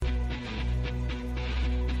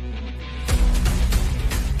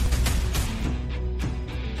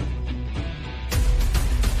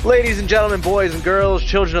Ladies and gentlemen, boys and girls,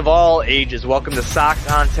 children of all ages, welcome to Sox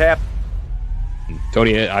on Tap.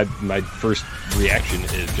 Tony, my first reaction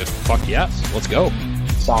is just fuck yes, let's go.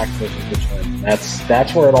 Sox versus the Twins.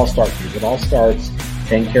 That's where it all starts. It all starts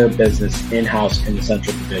taking care of business in-house in the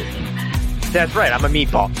Central Division. That's right, I'm a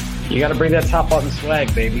meatball. You got to bring that top button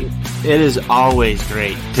swag, baby. It is always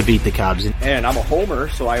great to beat the Cubs. And I'm a homer,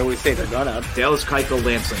 so I always say they're gonna. Dallas Keuchel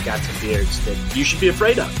Lamson got some beards that you should be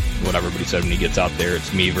afraid of. What everybody said when he gets out there,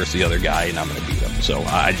 it's me versus the other guy, and I'm going to beat him. So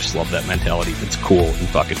I just love that mentality. It's cool and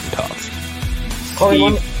fucking tough.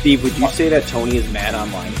 Steve, would you say that Tony is mad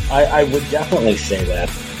online? I would definitely say that.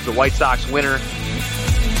 The White Sox winner.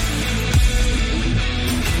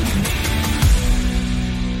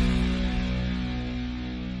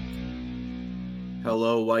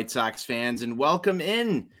 Hello, White Sox fans, and welcome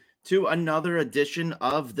in to another edition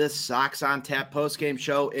of the Sox on Tap postgame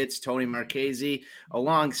show. It's Tony Marchese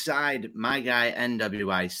alongside my guy,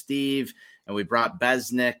 NWI Steve, and we brought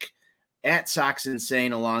Besnick at Sox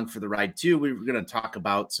Insane along for the ride, too. We were going to talk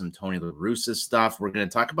about some Tony La Russa stuff. We're going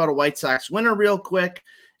to talk about a White Sox winner real quick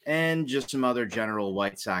and just some other general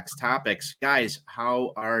White Sox topics. Guys,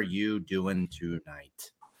 how are you doing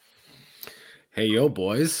tonight? Hey, yo,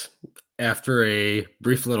 boys. After a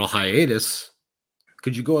brief little hiatus,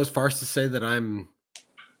 could you go as far as to say that I'm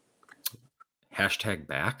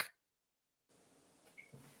 #back?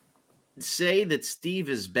 Say that Steve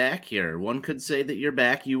is back here. One could say that you're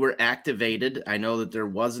back. You were activated. I know that there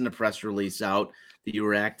wasn't a press release out that you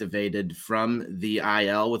were activated from the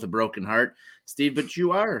IL with a broken heart, Steve, but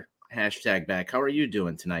you are #back. How are you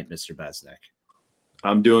doing tonight, Mr. Besnick?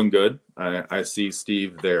 I'm doing good. I see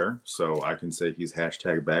Steve there, so I can say he's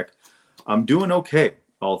 #back. I'm doing okay,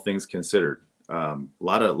 all things considered. A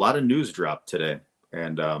lot of news dropped today,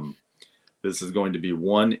 and this is going to be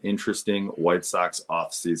one interesting White Sox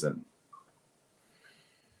off season.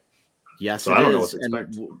 Yes, so it I don't know is. what to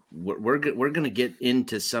expect. And we're going to get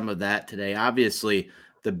into some of that today. Obviously,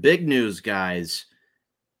 the big news, guys,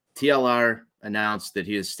 TLR announced that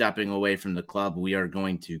he is stepping away from the club. We are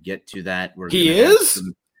going to get to that. He is?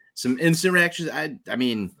 Some instant reactions. I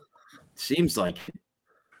mean, seems like,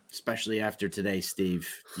 especially after today, Steve,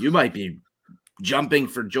 you might be jumping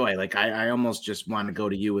for joy. Like I almost just want to go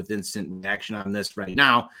to you with instant reaction on this right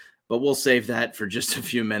now, but we'll save that for just a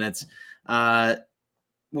few minutes.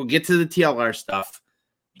 We'll get to the TLR stuff.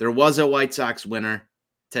 There was a White Sox winner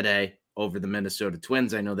today over the Minnesota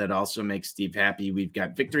Twins. I know that also makes Steve happy. We've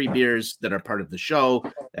got victory beers that are part of the show.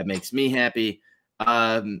 That makes me happy.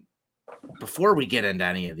 Before we get into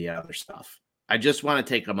any of the other stuff, I just want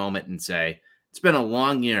to take a moment and say it's been a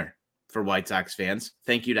long year for White Sox fans.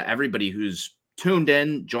 Thank you to everybody who's tuned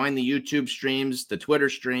in, joined the YouTube streams, the Twitter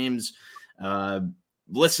streams,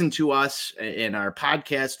 listen to us in our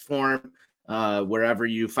podcast form, wherever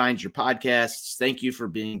you find your podcasts. Thank you for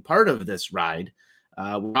being part of this ride.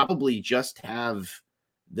 We'll probably just have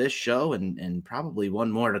this show and probably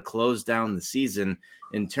one more to close down the season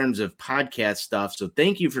in terms of podcast stuff. So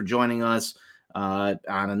thank you for joining us on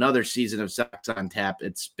another season of Sox on Tap.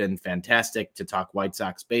 It's been fantastic to talk White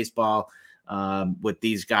Sox baseball with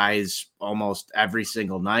these guys almost every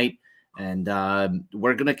single night. And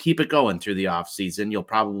we're going to keep it going through the off season. You'll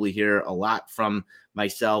probably hear a lot from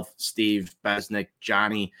myself, Steve, Besnick,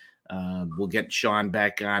 Johnny. We'll get Sean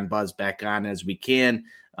back on, Buzz back on as we can.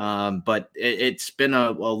 But it's been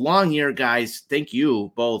a long year, guys. Thank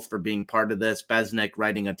you both for being part of this. Besnick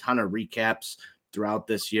writing a ton of recaps throughout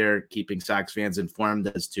this year, keeping Sox fans informed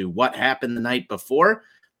as to what happened the night before.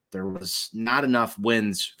 There was not enough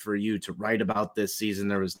wins for you to write about this season.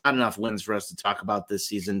 There was not enough wins for us to talk about this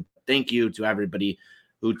season. Thank you to everybody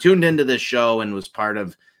who tuned into this show and was part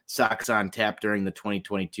of Sox on Tap during the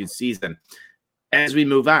 2022 season. As we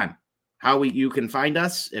move on, you can find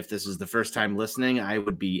us. If this is the first time listening, I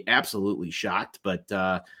would be absolutely shocked, but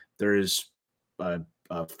there's a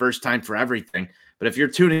first time for everything. But if you're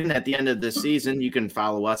tuning in at the end of this season, you can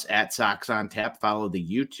follow us at Sox on Tap, follow the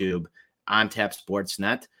YouTube On Tap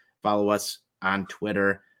Sportsnet, follow us on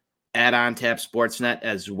Twitter at On Tap Sportsnet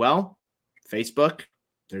as well. Facebook,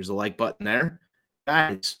 there's a like button there.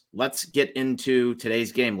 Guys, let's get into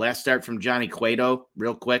today's game. Last start from Johnny Cueto,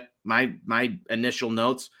 real quick. My initial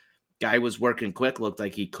notes, guy was working quick, looked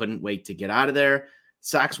like he couldn't wait to get out of there.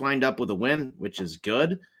 Sox wind up with a win, which is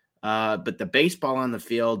good. But the baseball on the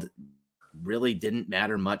field really didn't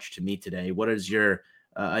matter much to me today. What is your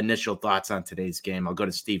initial thoughts on today's game? I'll go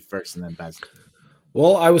to Steve first and then Bez.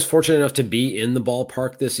 Well, I was fortunate enough to be in the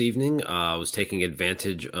ballpark this evening. I was taking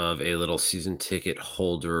advantage of a little season ticket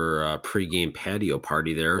holder pregame patio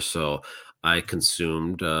party there, so I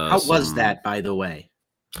consumed. How was that, by the way?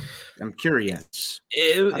 I'm curious.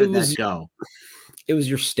 It, How it did was that go? it was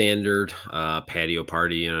your standard patio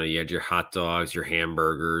party. You had your hot dogs, your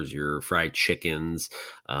hamburgers, your fried chickens.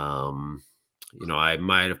 I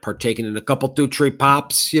might have partaken in a couple Dutry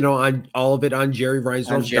pops. On all of it on Jerry On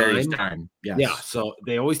Reinsdorf's Jerry's dime. time. Yes. Yeah, so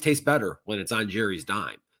they always taste better when it's on Jerry's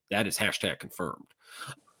dime. That is hashtag confirmed.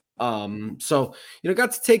 So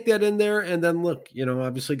got to take that in there, and then look,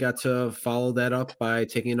 obviously got to follow that up by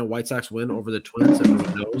taking a White Sox win over the Twins.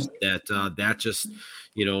 Everyone knows that that just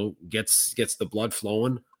gets the blood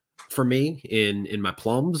flowing for me in my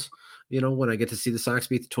plums. When I get to see the Sox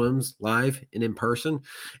beat the Twins live and in person.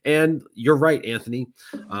 And you're right, Anthony.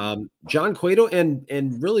 John Cueto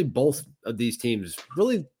and really both of these teams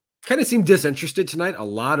really kind of seem disinterested tonight. A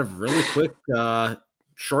lot of really quick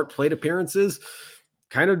short plate appearances.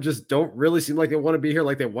 Kind of just don't really seem like they want to be here,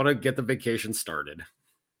 like they want to get the vacation started.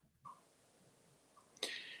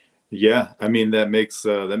 Yeah, I mean that makes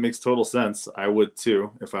total sense. I would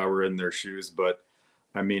too if I were in their shoes. But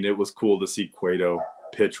I mean, it was cool to see Cueto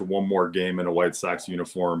pitch one more game in a White Sox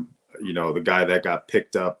uniform. The guy that got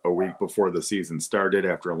picked up a week before the season started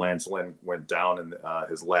after Lance Lynn went down in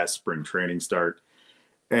his last spring training start.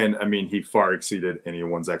 And I mean, he far exceeded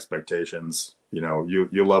anyone's expectations.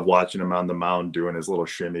 You love watching him on the mound doing his little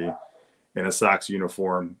shimmy in a Sox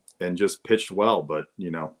uniform and just pitched well. But,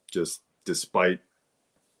 just despite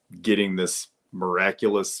getting this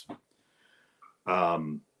miraculous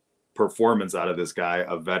performance out of this guy,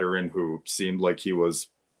 a veteran who seemed like he was,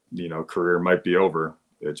 career might be over,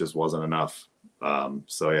 it just wasn't enough. A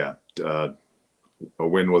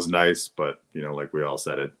win was nice, but, like we all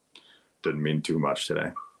said, it didn't mean too much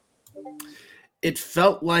today. It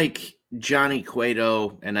felt like Johnny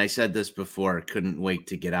Cueto, and I said this before, couldn't wait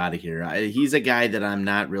to get out of here. He's a guy that I'm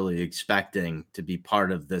not really expecting to be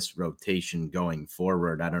part of this rotation going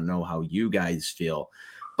forward. I don't know how you guys feel.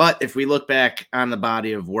 But if we look back on the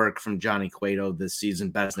body of work from Johnny Cueto this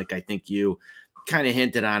season, Besnick, I think you kind of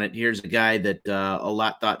hinted on it. Here's a guy that a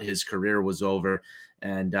lot thought his career was over,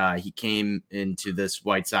 and he came into this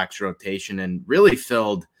White Sox rotation and really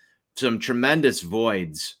filled some tremendous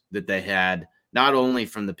voids that they had, not only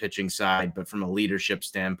from the pitching side, but from a leadership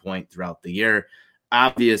standpoint throughout the year.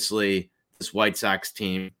 Obviously, this White Sox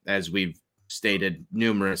team, as we've stated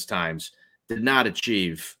numerous times, did not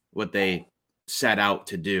achieve what they set out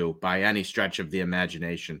to do by any stretch of the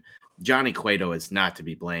imagination. Johnny Cueto is not to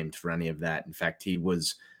be blamed for any of that. In fact, he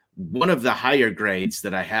was one of the higher grades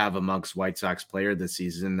that I have amongst White Sox player this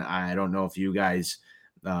season. I don't know if you guys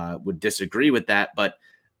would disagree with that, but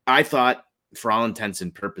I thought, for all intents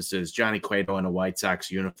and purposes, Johnny Cueto in a White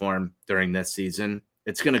Sox uniform during this season,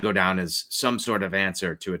 it's going to go down as some sort of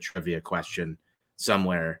answer to a trivia question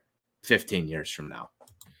somewhere 15 years from now.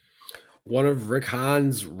 One of Rick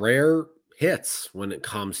Hahn's rare hits when it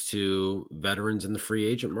comes to veterans in the free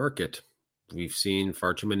agent market. We've seen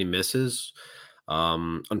far too many misses.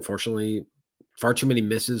 Unfortunately, far too many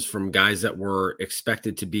misses from guys that were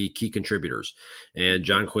expected to be key contributors. And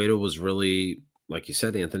John Cueto was really, like you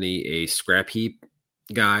said, Anthony, a scrap heap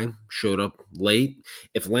guy, showed up late.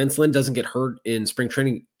 If Lance Lynn doesn't get hurt in spring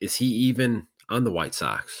training, is he even on the White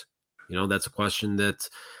Sox? That's a question that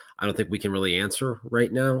I don't think we can really answer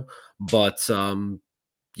right now. But,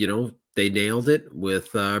 they nailed it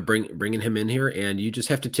with bringing him in here. And you just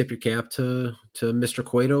have to tip your cap to Mr.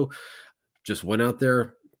 Cueto. Just went out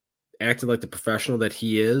there, acted like the professional that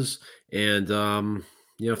he is. And,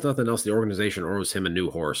 if nothing else, the organization owes him a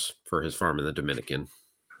new horse for his farm in the Dominican.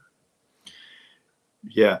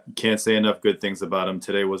 Yeah, can't say enough good things about him.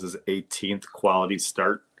 Today was his 18th quality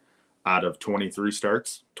start out of 23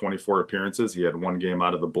 starts, 24 appearances. He had one game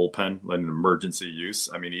out of the bullpen, led an emergency use.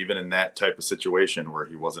 I mean, even in that type of situation where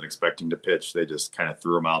he wasn't expecting to pitch, they just kind of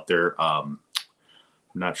threw him out there. I'm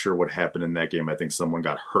not sure what happened in that game. I think someone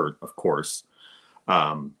got hurt, of course.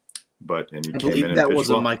 I believe that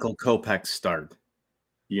was a Michael Kopech start.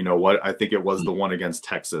 You know what? I think it was the one against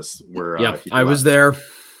Texas where I was there.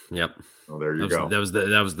 Yep. Oh, there you go. That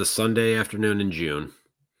was the Sunday afternoon in June.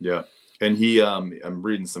 Yeah. And he I'm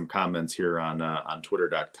reading some comments here on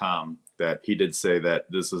twitter.com that he did say that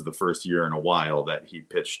this is the first year in a while that he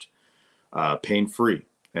pitched pain-free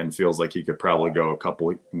and feels like he could probably go a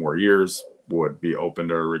couple more years, would be open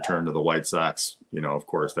to a return to the White Sox. Of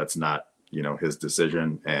course, that's not, his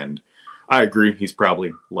decision. And I agree. He's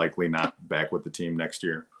probably likely not back with the team next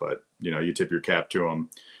year, but you tip your cap to him.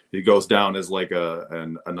 He goes down as like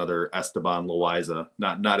another Esteban Loaiza,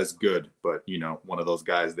 not as good, but one of those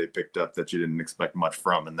guys they picked up that you didn't expect much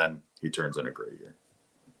from, and then he turns in a great year.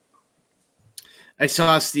 I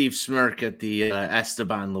saw Steve smirk at the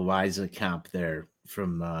Esteban Loaiza comp there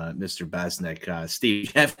Mr. Besnick. Steve,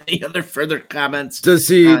 you have any other further comments? Does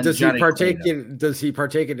he Johnny partake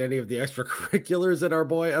Cueto? in any of the extracurriculars that our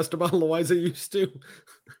boy Esteban Loaiza used to?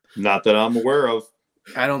 Not that I'm aware of.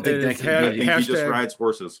 I don't think that It's can I be think he just rides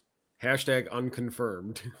horses. Hashtag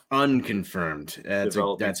unconfirmed. unconfirmed. That's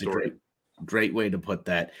Developing a story. great way to put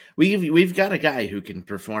that. We've got a guy who can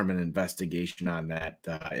perform an investigation on that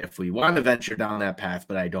if we want to venture down that path,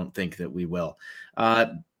 but I don't think that we will.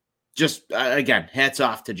 Again, hats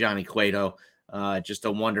off to Johnny Cueto. Just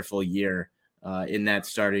a wonderful year in that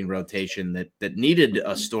starting rotation that needed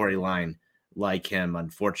a storyline like him.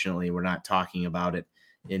 Unfortunately, we're not talking about it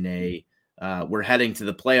in a we're heading to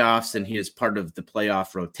the playoffs, and he is part of the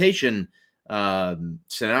playoff rotation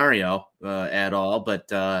scenario at all.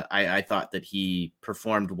 But I thought that he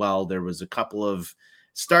performed well. There was a couple of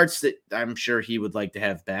starts that I'm sure he would like to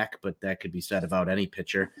have back, but that could be said about any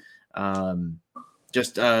pitcher.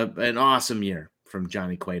 Just an awesome year from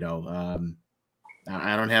Johnny Cueto.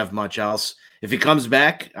 I don't have much else. If he comes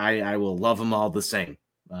back, I will love him all the same,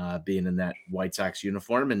 being in that White Sox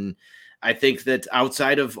uniform. And I think that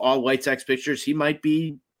outside of all White Sox pitchers, he might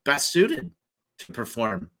be best suited to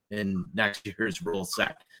perform in next year's rule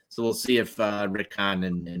set. So we'll see if Rick Hahn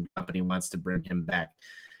and company wants to bring him back.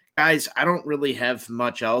 Guys, I don't really have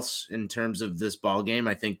much else in terms of this ball game.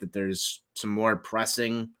 I think that there's some more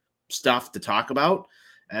pressing stuff to talk about.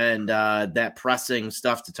 And that pressing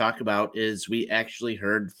stuff to talk about is we actually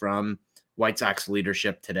heard from White Sox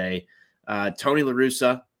leadership today. Tony La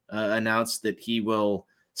Russa announced that he will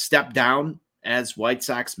step down as White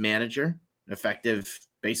Sox manager, effective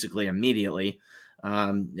basically immediately,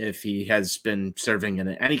 if he has been serving in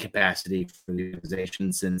any capacity for the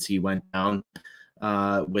organization since he went down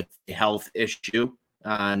with a health issue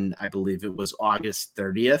on, I believe it was August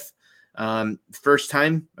 30th. First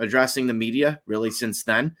time addressing the media really since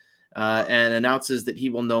then, and announces that he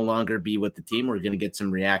will no longer be with the team. We're going to get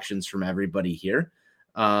some reactions from everybody here.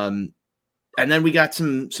 And then we got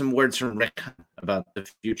some words from Rick about the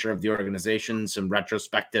future of the organization, some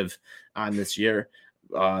retrospective on this year.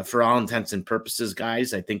 For all intents and purposes,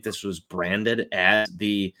 guys, I think this was branded as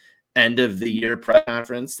the end of the year press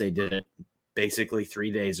conference. They did it basically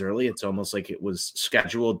 3 days early. It's almost like it was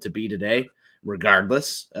scheduled to be today,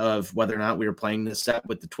 regardless of whether or not we were playing this set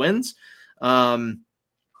with the Twins. And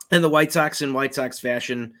the White Sox, in White Sox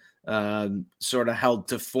fashion, sort of held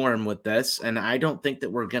to form with this. And I don't think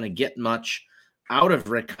that we're going to get much out of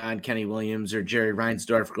Rick Hahn, Kenny Williams, or Jerry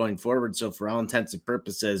Reinsdorf going forward. So for all intents and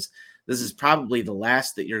purposes, this is probably the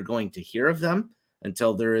last that you're going to hear of them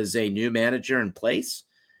until there is a new manager in place.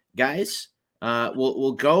 Guys,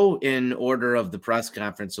 we'll go in order of the press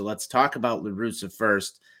conference. So let's talk about La Russa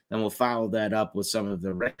first. Then we'll follow that up with some of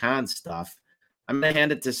the Rick Hahn stuff. I'm going to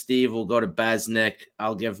hand it to Steve. We'll go to Besnick.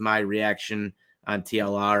 I'll give my reaction on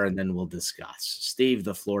TLR, and then we'll discuss. Steve,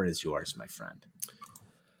 the floor is yours, my friend.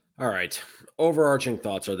 All right. Overarching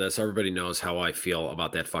thoughts are this. Everybody knows how I feel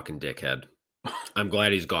about that fucking dickhead. I'm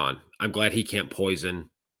glad he's gone. I'm glad he can't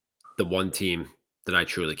poison the one team that I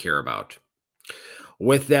truly care about.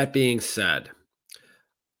 With that being said,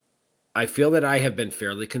 I feel that I have been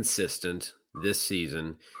fairly consistent this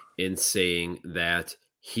season in saying that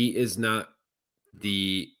he is not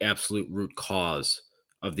the absolute root cause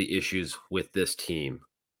of the issues with this team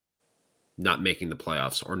not making the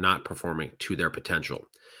playoffs or not performing to their potential.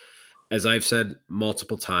 As I've said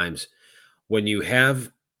multiple times, when you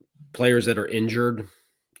have players that are injured,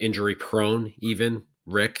 injury prone, even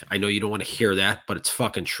Rick, I know you don't want to hear that, but it's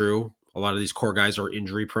fucking true. A lot of these core guys are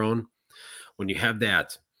injury prone. When you have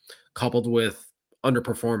that coupled with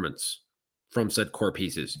underperformance from said core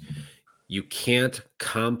pieces, you can't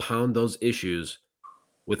compound those issues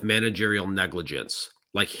with managerial negligence,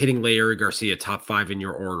 like hitting Leury Garcia top 5 in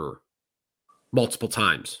your order multiple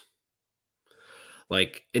times,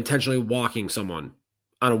 like intentionally walking someone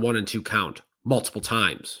on a 1-2 count multiple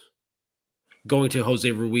times, going to Jose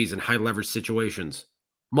Ruiz in high leverage situations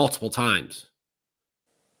multiple times.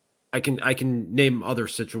 I can name other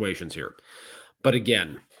situations here, but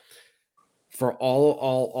again, for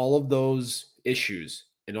all of those issues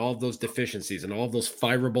and all of those deficiencies and all of those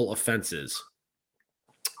fireable offenses,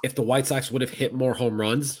 if the White Sox would have hit more home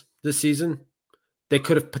runs this season, they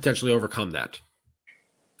could have potentially overcome that.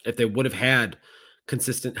 If they would have had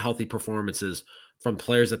consistent, healthy performances from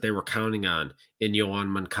players that they were counting on in Yoan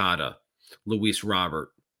Moncada, Luis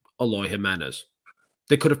Robert, Eloy Jimenez,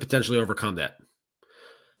 they could have potentially overcome that.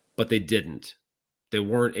 But they didn't. They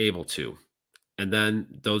weren't able to. And then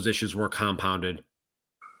those issues were compounded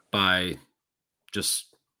by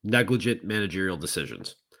just negligent managerial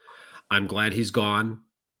decisions. I'm glad he's gone.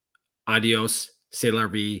 Adios, c'est la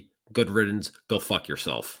vie. Good riddance. Go fuck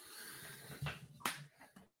yourself.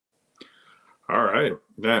 All right.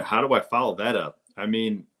 How do I follow that up? I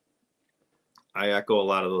mean, I echo a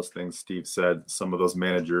lot of those things Steve said. Some of those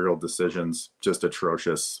managerial decisions, just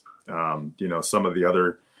atrocious. Some of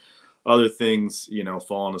the other things,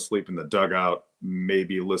 falling asleep in the dugout,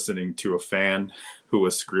 maybe listening to a fan who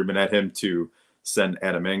was screaming at him to send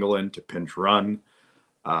Adam Engel in to pinch run.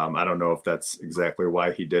 I don't know if that's exactly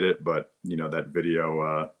why he did it, but that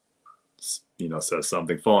video, says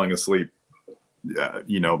something. Falling asleep,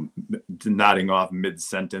 nodding off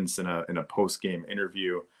mid-sentence in a post-game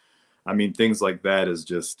interview. I mean, things like that is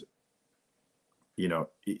just,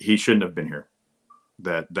 he shouldn't have been here.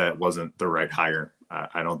 That wasn't the right hire.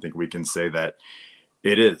 I don't think we can say that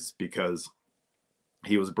it is, because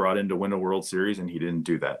he was brought in to win a World Series and he didn't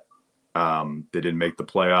do that. They didn't make the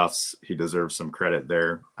playoffs. He deserves some credit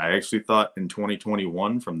there. I actually thought in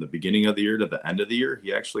 2021, from the beginning of the year to the end of the year,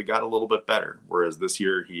 he actually got a little bit better, whereas this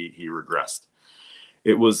year he regressed.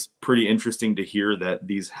 It was pretty interesting to hear that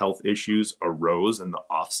these health issues arose in the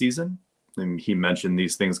offseason. And he mentioned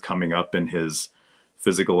these things coming up in his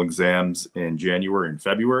physical exams in January and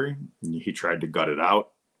February. And he tried to gut it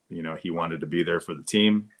out. He wanted to be there for the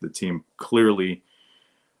team. The team clearly,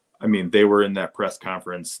 they were in that press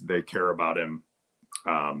conference. They care about him.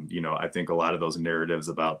 I think a lot of those narratives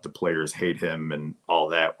about the players hate him and all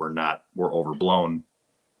that were overblown.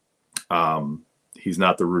 He's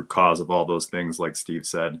not the root cause of all those things, like Steve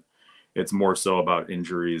said. It's more so about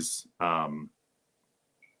injuries and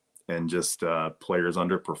just players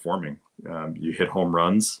underperforming. You hit home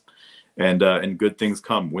runs, and good things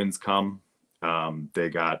come. Wins come. They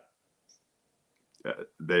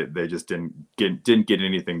just didn't get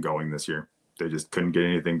anything going this year. They just couldn't get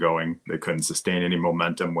anything going. They couldn't sustain any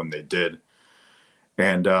momentum when they did,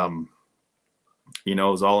 and it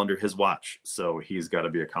was all under his watch. So he's got to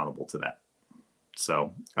be accountable to that.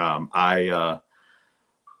 So I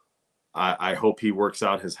hope he works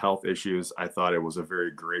out his health issues. I thought it was a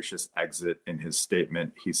very gracious exit in his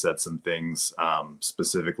statement. He said some things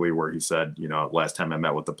specifically where he said, last time I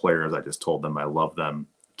met with the players, I just told them I love them.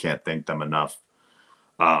 Can't thank them enough.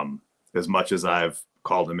 As much as I've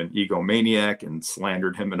called him an egomaniac and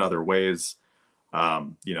slandered him in other ways,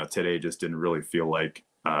 today just didn't really feel like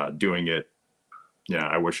doing it.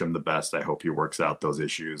 I wish him the best. I hope he works out those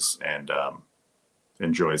issues and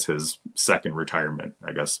enjoys his second retirement,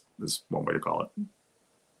 I guess is one way to call it.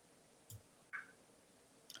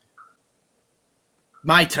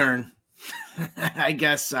 My turn. I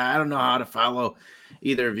guess I don't know how to follow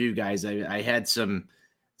either of you guys. I had some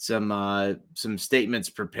statements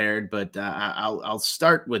prepared, but I'll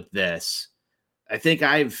start with this. I think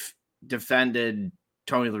I've defended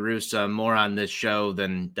Tony La Russa more on this show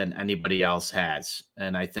than anybody else has,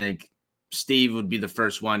 and I think Steve would be the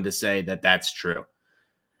first one to say that that's true.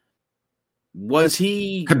 Was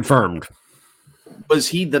he confirmed? Was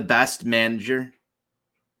he the best manager?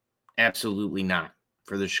 Absolutely not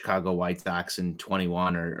for the Chicago White Sox in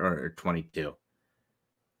 21 or 22.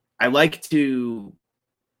 I like to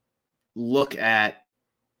look at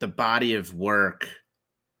the body of work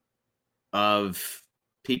of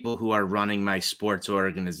people who are running my sports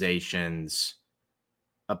organizations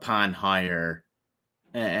upon hire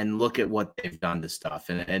and look at what they've done to stuff.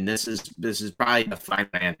 And this is probably the fine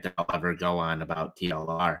rant that I'll ever go on about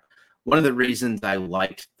TLR. One of the reasons I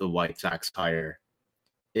liked the White Sox hire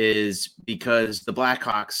is because the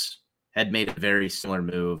Blackhawks had made a very similar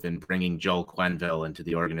move in bringing Joel Quenneville into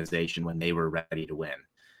the organization when they were ready to win.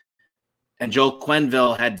 And Joel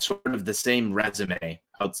Quenneville had sort of the same resume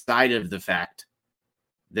outside of the fact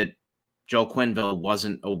that Joel Quenneville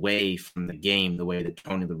wasn't away from the game the way that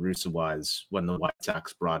Tony La Russa was when the White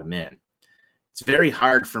Sox brought him in. It's very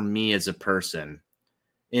hard for me as a person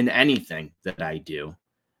in anything that I do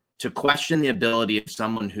to question the ability of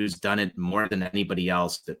someone who's done it more than anybody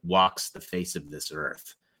else that walks the face of this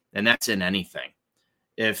earth. And that's in anything.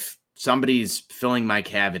 If somebody's filling my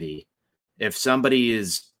cavity, if somebody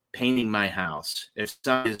is painting my house, if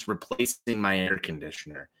somebody is replacing my air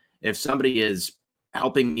conditioner, if somebody is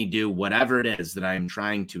helping me do whatever it is that I'm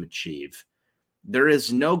trying to achieve, there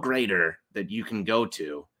is no greater that you can go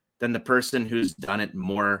to than the person who's done it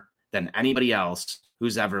more than anybody else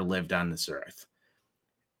who's ever lived on this earth.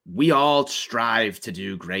 We all strive to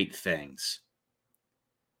do great things.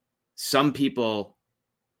 Some people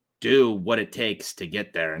do what it takes to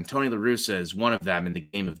get there, and Tony La Russa is one of them in the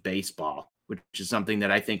game of baseball, which is something that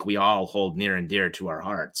I think we all hold near and dear to our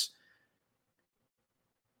hearts.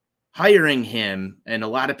 Hiring him, and a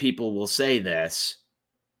lot of people will say this,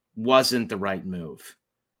 wasn't the right move.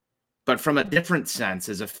 But from a different sense,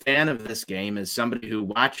 as a fan of this game, as somebody who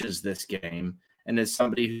watches this game, and as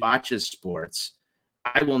somebody who watches sports,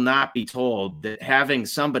 I will not be told that having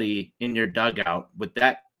somebody in your dugout with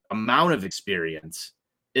that amount of experience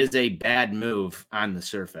is a bad move on the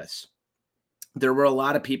surface. There were a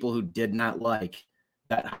lot of people who did not like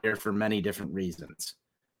that hire for many different reasons.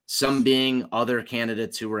 Some being other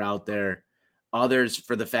candidates who were out there, others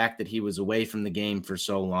for the fact that he was away from the game for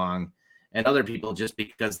so long, and other people just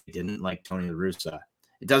because they didn't like Tony La Russa.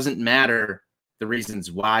 It doesn't matter the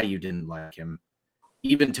reasons why you didn't like him.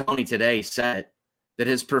 Even Tony today said that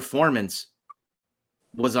his performance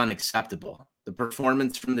was unacceptable. The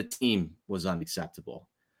performance from the team was unacceptable.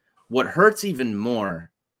 What hurts even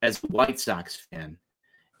more as a White Sox fan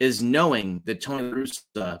is knowing that Tony La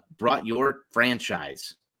Russa brought your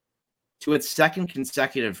franchise to its second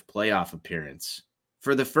consecutive playoff appearance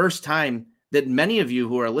for the first time that many of you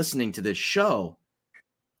who are listening to this show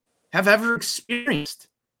have ever experienced.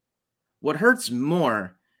 What hurts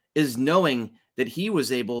more is knowing that he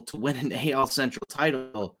was able to win an AL Central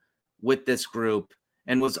title with this group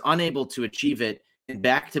and was unable to achieve it in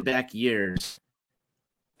back-to-back years.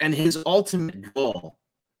 And his ultimate goal,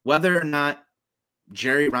 whether or not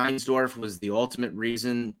Jerry Reinsdorf was the ultimate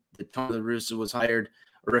reason that Tony La Russa was hired,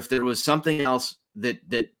 or if there was something else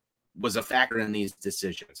that was a factor in these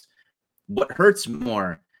decisions. What hurts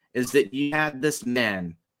more is that you had this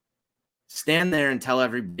man stand there and tell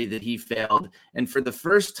everybody that he failed, and for the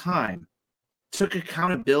first time took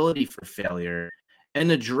accountability for failure and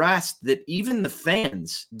addressed that even the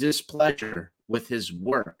fans' displeasure with his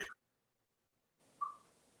work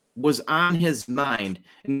was on his mind.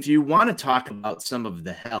 And if you want to talk about some of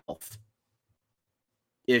the health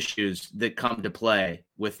issues that come to play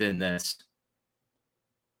within this,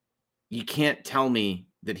 you can't tell me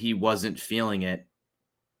that he wasn't feeling it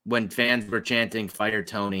when fans were chanting "Fire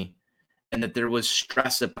Tony," and that there was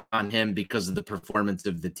stress upon him because of the performance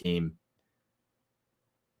of the team.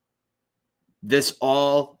 This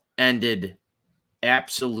all ended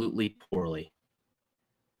absolutely poorly.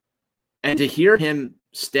 And to hear him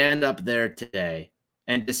stand up there today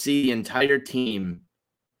and to see the entire team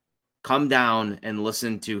come down and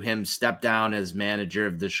listen to him step down as manager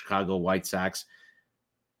of the Chicago White Sox,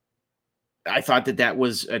 I thought that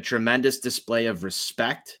was a tremendous display of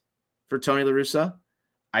respect for Tony La Russa.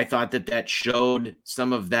 I thought that showed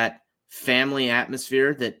some of that family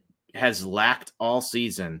atmosphere that has lacked all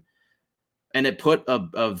season. And it put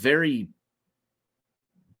a very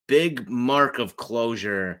big mark of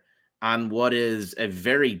closure on what is a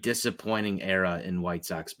very disappointing era in White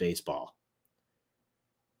Sox baseball.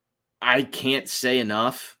 I can't say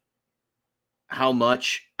enough how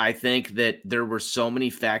much I think that there were so many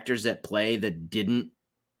factors at play that didn't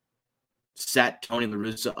set Tony La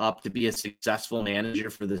Russa up to be a successful manager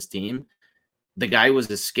for this team. The guy was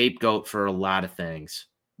a scapegoat for a lot of things.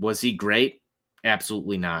 Was he great?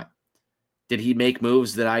 Absolutely not. Did he make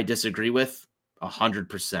moves that I disagree with?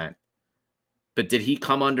 100%. But did he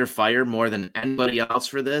come under fire more than anybody else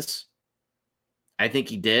for this? I think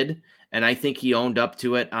he did. And I think he owned up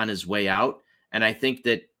to it on his way out. And I think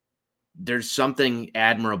that there's something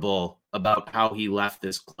admirable about how he left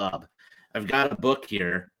this club. I've got a book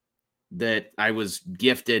here that I was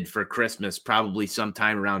gifted for Christmas probably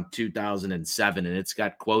sometime around 2007, and it's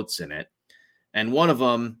got quotes in it. And one of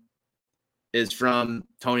them is from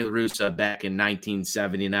Tony La Russa back in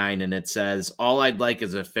 1979, and it says, "All I'd like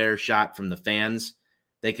is a fair shot from the fans.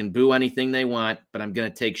 They can boo anything they want, but I'm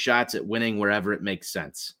going to take shots at winning wherever it makes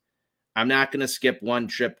sense. I'm not going to skip one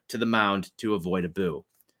trip to the mound to avoid a boo."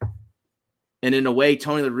 And in a way,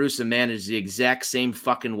 Tony La Russa managed the exact same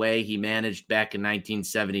fucking way he managed back in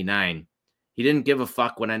 1979. He didn't give a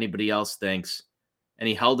fuck what anybody else thinks, and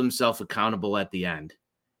he held himself accountable at the end.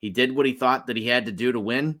 He did what he thought that he had to do to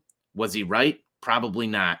win. Was he right? Probably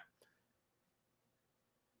not.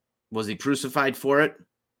 Was he crucified for it?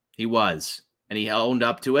 He was. And he owned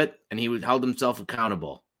up to it, and he held himself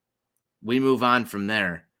accountable. We move on from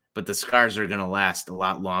there, but the scars are going to last a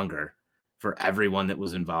lot longer for everyone that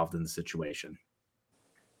was involved in the situation.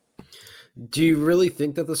 Do you really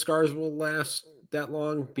think that the scars will last that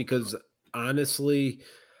long? Because honestly,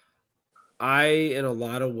 I, in a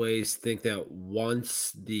lot of ways, think that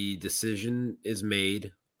once the decision is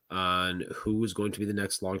made on who is going to be the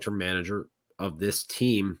next long-term manager of this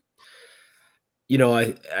team,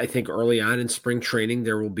 I think early on in spring training,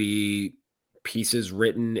 there will be pieces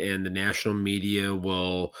written and the national media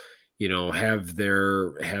will, have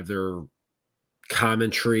their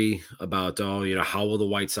commentary about, how will the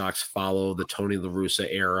White Sox follow the Tony La Russa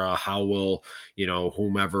era? How will,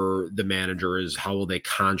 whomever the manager is, how will they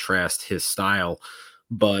contrast his style?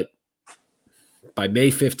 But by May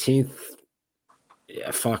 15th,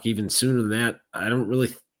 yeah, fuck, even sooner than that, I don't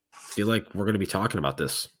really feel like we're going to be talking about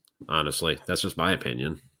this. Honestly, that's just my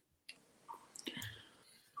opinion.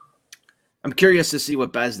 I'm curious to see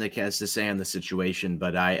what Besnick has to say on the situation,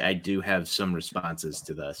 but I do have some responses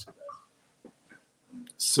to this.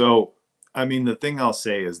 So, I mean, the thing I'll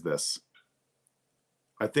say is this.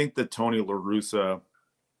 I think that Tony La Russa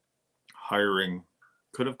hiring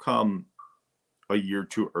could have come a year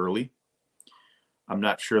too early. I'm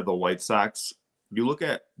not sure the White Sox. You look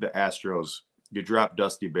at the Astros, you drop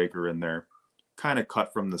Dusty Baker in there, kind of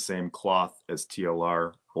cut from the same cloth as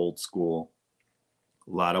TLR, old school.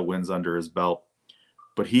 A lot of wins under his belt,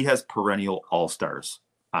 but he has perennial all-stars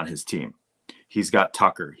on his team. He's got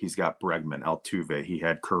Tucker. He's got Bregman, Altuve. He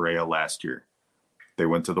had Correa last year. They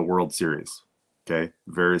went to the World Series. Okay.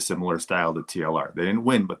 Very similar style to TLR. They didn't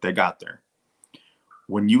win, but they got there.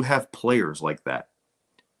 When you have players like that,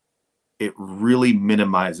 it really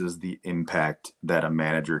minimizes the impact that a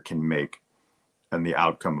manager can make on the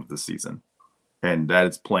outcome of the season. And that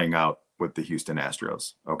is playing out with the Houston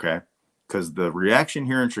Astros. Okay. Because the reaction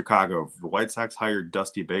here in Chicago, if the White Sox hired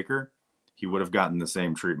Dusty Baker, he would have gotten the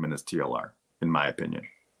same treatment as TLR, in my opinion.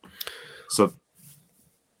 So,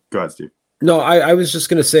 go ahead, Steve. No, I was just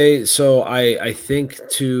going to say, so I think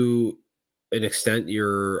to an extent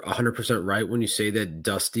you're 100% right when you say that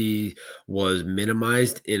Dusty was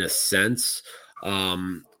minimized in a sense,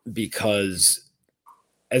 because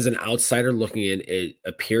as an outsider looking in, it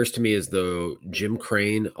appears to me as though Jim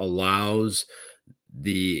Crane allows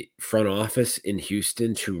the front office in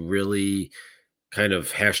Houston to really kind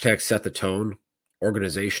of hashtag set the tone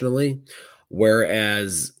organizationally.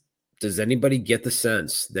 Whereas, does anybody get the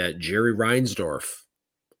sense that Jerry Reinsdorf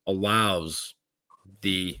allows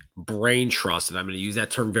the brain trust, and I'm going to use that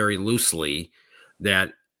term very loosely,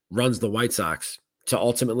 that runs the White Sox to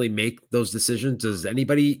ultimately make those decisions? Does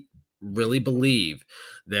anybody really believe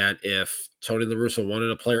that if Tony La Russa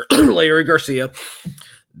wanted a player, Larry Garcia,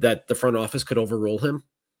 that the front office could overrule him?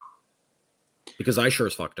 Because I sure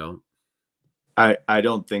as fuck don't. I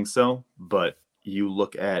don't think so, but you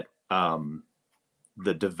look at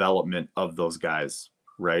the development of those guys,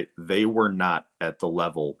 right? They were not at the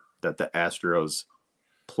level that the Astros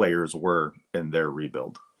players were in their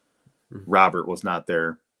rebuild. Mm-hmm. Robert was not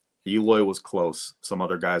there. Eloy was close. Some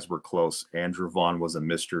other guys were close. Andrew Vaughn was a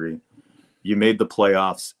mystery. You made the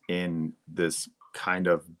playoffs in this kind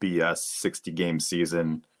of BS 60-game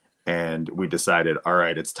season, and we decided, all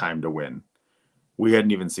right, it's time to win. We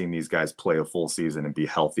hadn't even seen these guys play a full season and be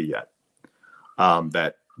healthy yet.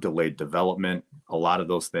 That delayed development, a lot of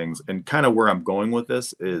those things. And kind of where I'm going with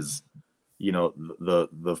this is, you know,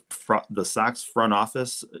 the Sox front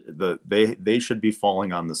office, they should be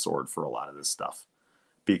falling on the sword for a lot of this stuff,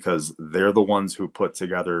 because they're the ones who put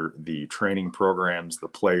together the training programs, the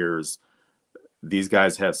players. These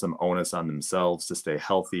guys have some onus on themselves to stay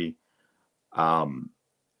healthy.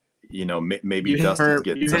 You know, maybe Dustin's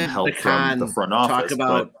getting some help from the front office.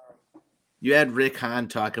 You had Rick Hahn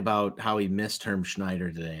talk about how he missed Herm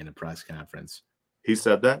Schneider today in a press conference. He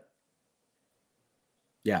said that?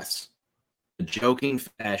 Yes. A joking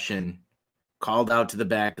fashion, called out to the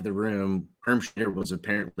back of the room. Herm Schneider was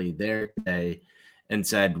apparently there today and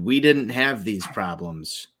said, we didn't have these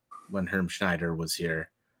problems when Herm Schneider was here,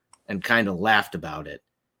 and kind of laughed about it.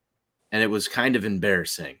 And it was kind of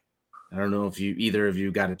embarrassing. I don't know if either of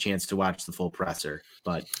you got a chance to watch the full presser,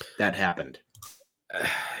 but that happened.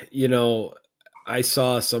 You know, I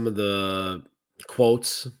saw some of the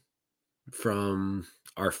quotes from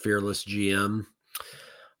our fearless GM.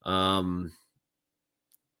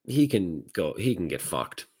 He can get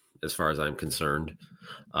fucked as far as I'm concerned.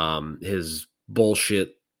 His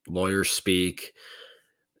bullshit lawyer speak,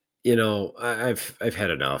 you know, I've had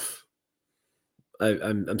enough.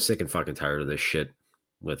 I'm sick and fucking tired of this shit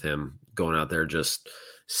with him going out there just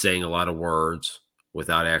saying a lot of words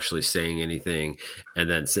without actually saying anything, and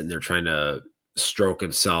then sitting there trying to stroke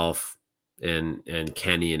himself and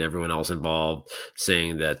Kenny and everyone else involved,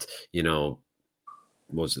 saying that, you know,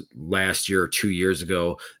 was it last year or 2 years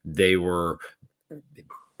ago, they were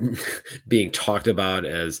being talked about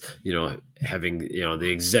as, you know, having, you know, the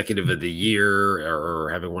executive of the year or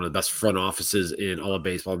having one of the best front offices in all of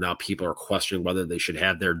baseball. Now people are questioning whether they should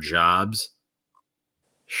have their jobs.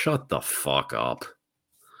 Shut the fuck up.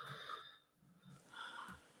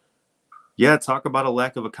 Yeah, talk about a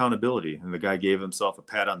lack of accountability. And the guy gave himself a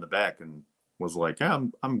pat on the back and was like, yeah,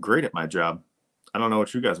 I'm great at my job. I don't know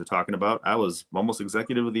what you guys are talking about. I was almost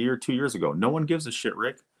executive of the year 2 years ago. No one gives a shit,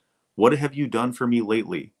 Rick. What have you done for me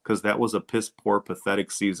lately? Because that was a piss poor, pathetic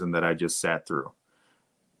season that I just sat through.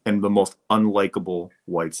 and the most unlikable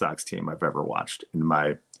White Sox team I've ever watched in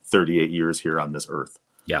my 38 years here on this earth.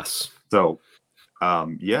 Yes. So,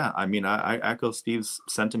 yeah, I mean, I echo Steve's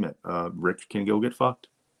sentiment. Rick can go get fucked.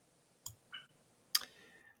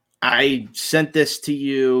 I sent this to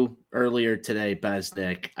you earlier today,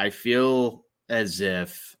 Besnick. I feel as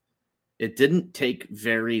if it didn't take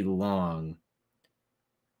very long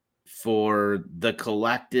for the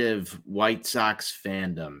collective White Sox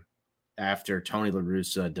fandom after Tony La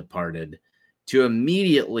Russa departed to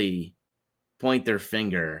immediately point their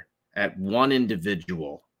finger at one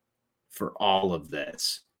individual for all of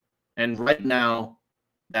this. And right now,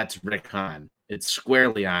 that's Rick Hahn. It's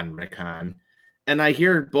squarely on Rick Hahn. And I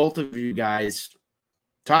hear both of you guys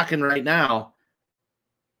talking right now.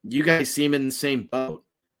 You guys seem in the same boat.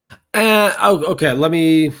 Okay. Let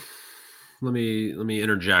me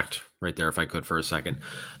interject right there if I could for a second.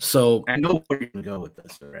 So I know where you're going to go with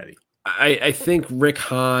this already. I think Rick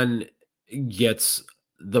Hahn gets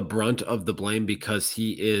the brunt of the blame because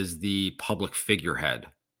he is the public figurehead.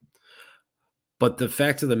 But the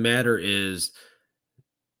fact of the matter is,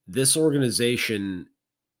 this organization,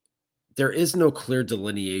 there is no clear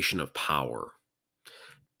delineation of power.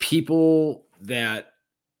 People that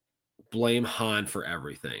blame Hahn for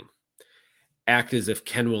everything act as if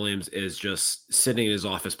Ken Williams is just sitting in his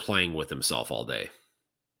office playing with himself all day.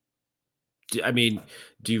 I mean,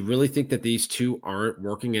 do you really think that these two aren't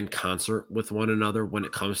working in concert with one another when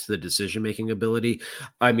it comes to the decision-making ability?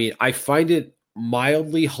 I mean, I find it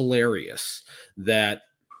mildly hilarious that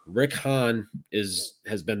Rick Hahn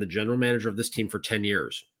has been the general manager of this team for 10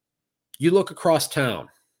 years. You look across town.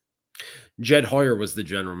 Jed Hoyer was the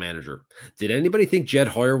general manager. Did anybody think Jed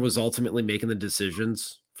Hoyer was ultimately making the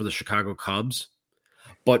decisions for the Chicago Cubs?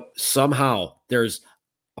 But somehow there's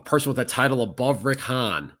a person with that title above Rick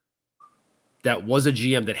Hahn that was a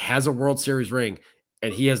GM that has a World Series ring,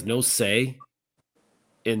 and he has no say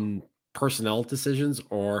in personnel decisions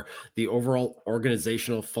or the overall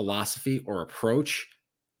organizational philosophy or approach.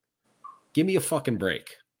 Give me a fucking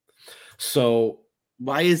break. So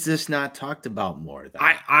why is this not talked about more? Then?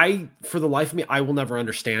 I, for the life of me, I will never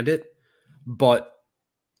understand it. But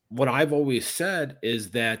what I've always said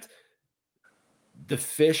is that the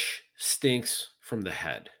fish stinks from the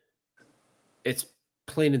head. It's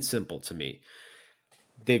plain and simple to me.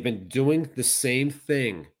 They've been doing the same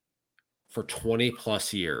thing for 20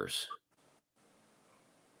 plus years.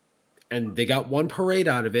 And they got one parade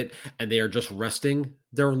out of it, and they are just resting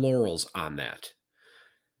their laurels on that.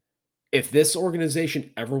 If this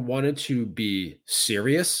organization ever wanted to be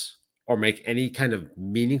serious or make any kind of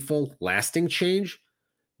meaningful, lasting change,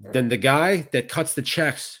 then the guy that cuts the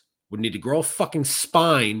checks would need to grow a fucking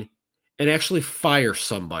spine and actually fire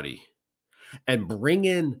somebody and bring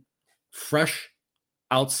in fresh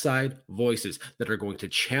outside voices that are going to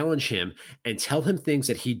challenge him and tell him things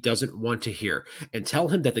that he doesn't want to hear, and tell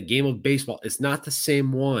him that the game of baseball is not the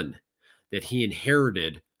same one that he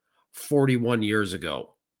inherited 41 years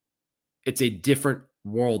ago. It's a different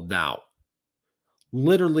world now.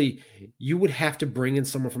 Literally, you would have to bring in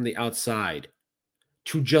someone from the outside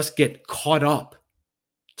to just get caught up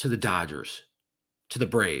to the Dodgers, to the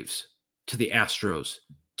Braves, to the Astros,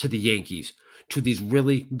 to the Yankees, to these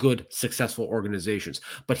really good, successful organizations.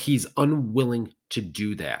 But he's unwilling to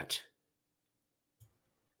do that.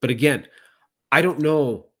 But again, I don't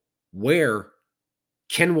know where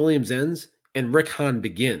Ken Williams ends and Rick Hahn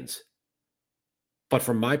begins. But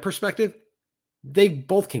from my perspective, they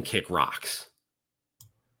both can kick rocks.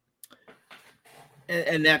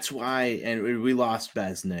 And that's why, and we lost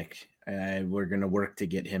Besnick. We're going to work to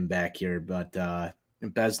get him back here, but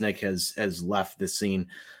Besnick has left the scene.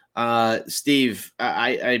 Steve,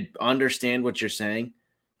 I understand what you're saying.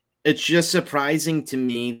 It's just surprising to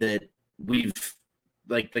me that we've,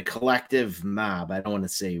 like, the collective mob, I don't want to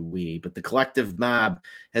say we, but the collective mob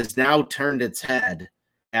has now turned its head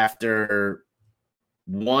after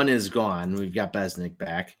one is gone. We've got Besnick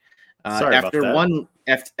back. After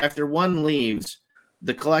one leaves,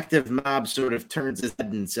 the collective mob sort of turns its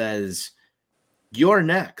head and says, "You're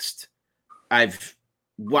next." I've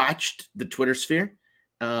watched the Twitter sphere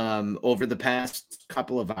over the past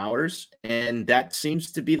couple of hours, and that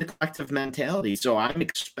seems to be the collective mentality. So I'm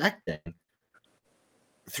expecting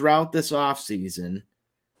throughout this offseason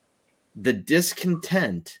the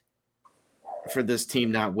discontent for this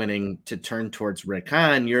team not winning to turn towards Rick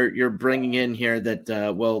Hahn. You're bringing in here that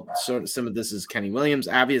some of this is Kenny Williams.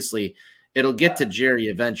 Obviously, it'll get to Jerry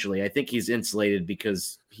eventually. I think he's insulated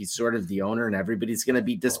because he's sort of the owner, and everybody's going to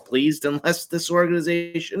be displeased unless this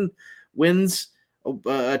organization wins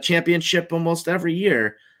a championship almost every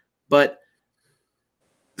year. But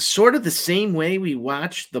sort of the same way we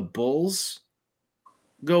watched the Bulls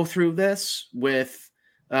go through this with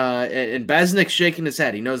and Besnick's shaking his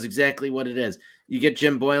head. He knows exactly what it is. You get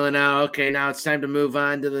Jim Boylan out. Okay, now it's time to move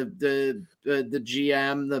on to the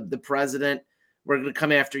GM, the president. We're going to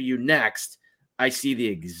come after you next. I see the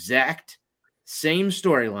exact same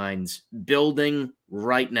storylines building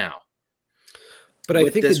right now. But with I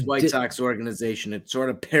think this White Sox organization, it sort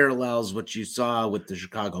of parallels what you saw with the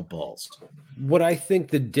Chicago Bulls. What I think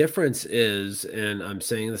the difference is, and I'm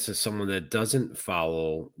saying this as someone that doesn't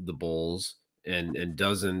follow the Bulls and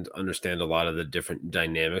doesn't understand a lot of the different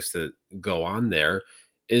dynamics that go on there,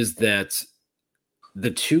 is that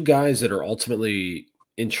the two guys that are ultimately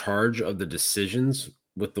in charge of the decisions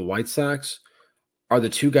with the White Sox are the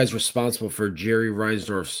two guys responsible for Jerry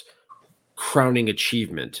Reinsdorf's crowning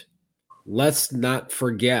achievement. Let's not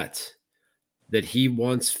forget that he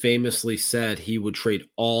once famously said he would trade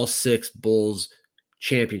all 6 Bulls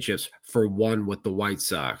championships for one with the White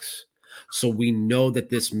Sox. So we know that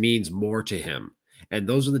this means more to him. And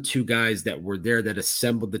those are the two guys that were there that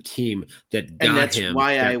assembled the team that got that's him.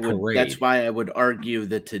 Why that I would. parade. That's why I would argue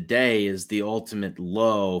that today is the ultimate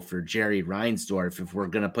low for Jerry Reinsdorf. If we're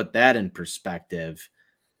going to put that in perspective,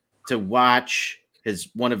 to watch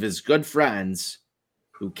one of his good friends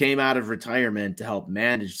who came out of retirement to help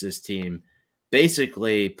manage this team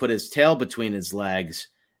basically put his tail between his legs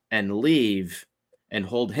and leave and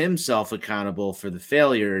hold himself accountable for the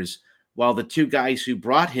failures, while the two guys who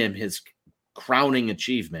brought him his crowning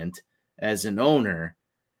achievement as an owner,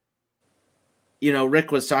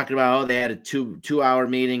 Rick was talking about, they had a two-hour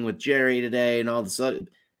meeting with Jerry today and all this other.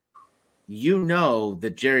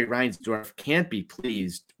 That Jerry Reinsdorf can't be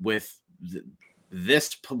pleased with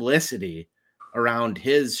this publicity around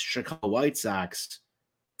his Chicago White Sox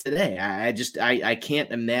today. I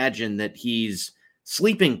can't imagine that he's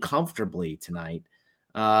sleeping comfortably tonight.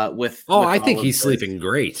 I think he's sleeping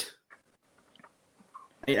great.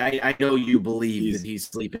 I know you believe that he's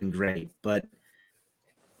sleeping great, but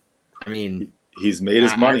I mean, he's made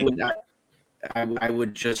his money. I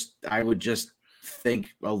would just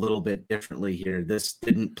think a little bit differently here. This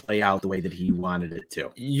didn't play out the way that he wanted it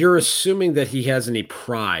to. You're assuming that he has any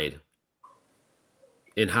pride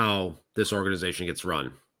in how this organization gets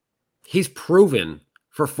run. He's proven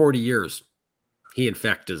for 40 years. He, in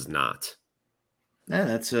fact, does not. Yeah,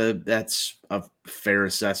 that's a fair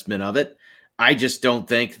assessment of it. I just don't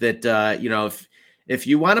think that, if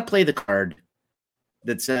you want to play the card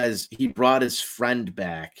that says he brought his friend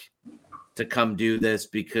back to come do this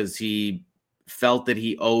because he felt that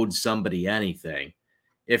he owed somebody anything.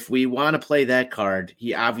 If we want to play that card,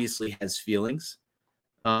 he obviously has feelings.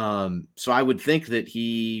 So I would think that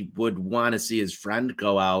he would want to see his friend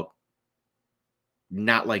go out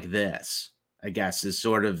not like this, I guess, is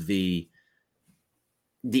sort of the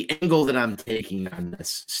angle that I'm taking on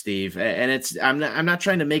this, Steve. And I'm not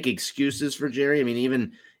trying to make excuses for Jerry. I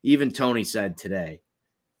mean, even Tony said today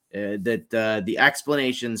that the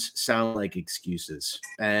explanations sound like excuses,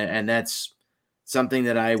 and that's something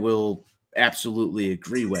that I will absolutely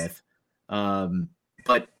agree with.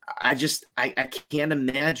 But I can't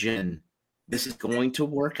imagine this is going to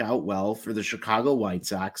work out well for the Chicago White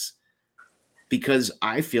Sox, because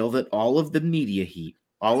I feel that all of the media heat,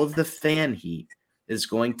 all of the fan heat is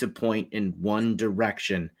going to point in one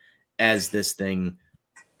direction as this thing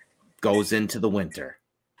goes into the winter.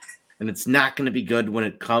 And it's not going to be good when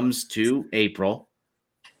it comes to April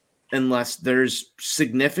unless there's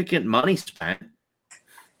significant money spent.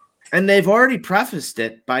 And they've already prefaced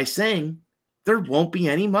it by saying there won't be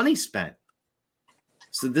any money spent.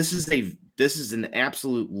 So this is an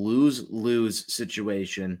absolute lose-lose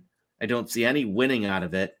situation. I don't see any winning out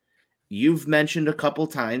of it. You've mentioned a couple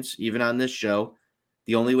times, even on this show,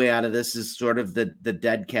 the only way out of this is sort of the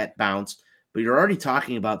dead cat bounce, but you're already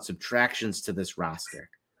talking about subtractions to this roster.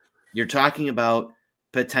 You're talking about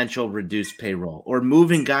potential reduced payroll or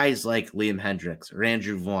moving guys like Liam Hendricks or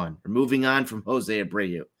Andrew Vaughn or moving on from Jose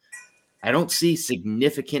Abreu. I don't see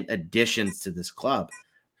significant additions to this club.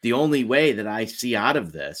 The only way that I see out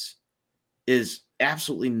of this is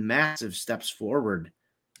absolutely massive steps forward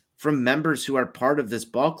from members who are part of this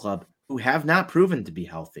ball club who have not proven to be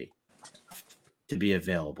healthy, to be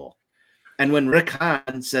available. And when Rick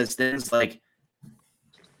Hahn says things like,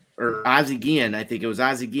 or Ozzie Guillen, I think it was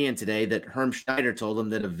Ozzie Guillen today, that Herm Schneider told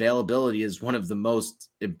him that availability is one of the most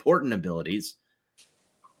important abilities.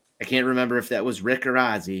 I can't remember if that was Rick or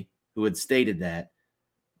Ozzie who had stated that.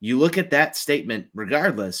 You look at that statement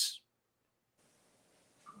regardless,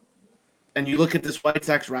 and you look at this White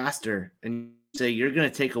Sox roster and you say you're going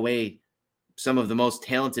to take away some of the most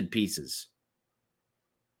talented pieces.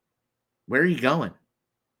 Where are you going?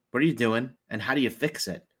 What are you doing? And how do you fix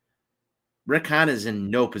it? Rick Hahn is in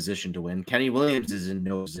no position to win. Kenny Williams is in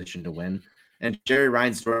no position to win. And Jerry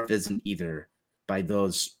Reinsdorf isn't either by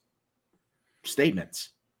those statements.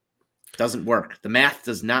 Doesn't work. The math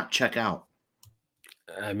does not check out.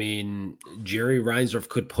 I mean, Jerry Reinsdorf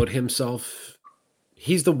could put himself,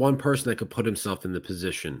 he's the one person that could put himself in the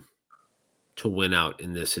position to win out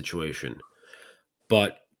in this situation.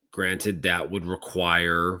 But granted, that would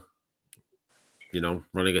require,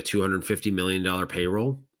 running a $250 million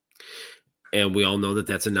payroll. And we all know that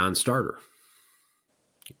that's a non-starter.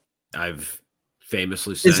 I've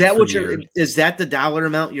famously said, is that the dollar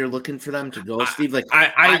amount you're looking for them to go, Steve? Like,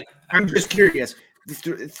 I'm just curious.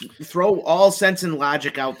 Throw all sense and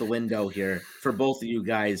logic out the window here for both of you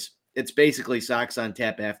guys. It's basically Sox on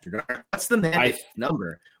Tap after dark. What's the magic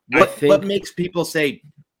number? What makes people say,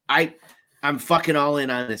 I'm fucking all in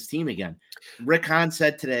on this team again? Rick Hahn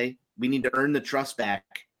said today, we need to earn the trust back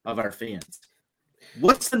of our fans.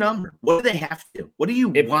 What's the number? What do they have to do? What do you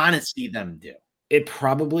want to see them do? It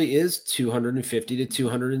probably is 250 to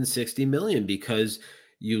 260 million, because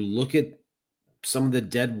you look at some of the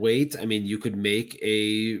dead weight. I mean, you could make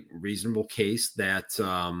a reasonable case that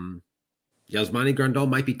Yasmani Grandal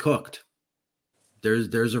might be cooked.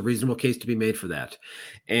 There's a reasonable case to be made for that.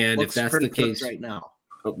 And if that's the case right now,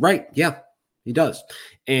 right. Yeah, he does.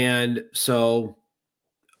 And so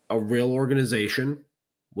a real organization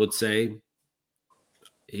would say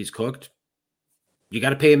he's cooked. You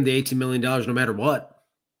got to pay him the $18 million no matter what.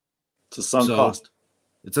 It's a sunk cost.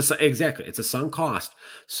 Exactly. It's a sunk cost.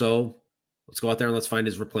 So let's go out there and let's find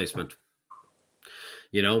his replacement.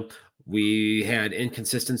 We had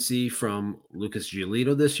inconsistency from Lucas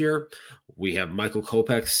Giolito this year. We have Michael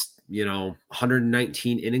Kopech's,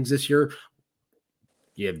 119 innings this year.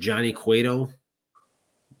 You have Johnny Cueto.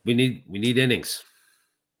 We need innings.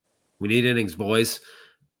 We need innings, boys.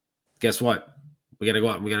 Guess what? We got to go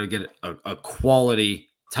out and we got to get a quality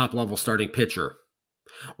top-level starting pitcher.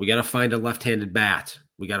 We got to find a left-handed bat.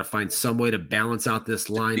 We got to find some way to balance out this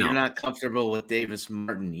lineup. You're not comfortable with Davis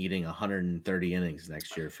Martin eating 130 innings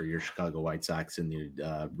next year for your Chicago White Sox in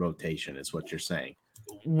the rotation, is what you're saying.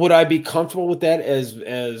 Would I be comfortable with that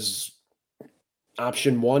as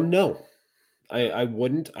option one? No, I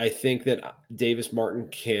wouldn't. I think that Davis Martin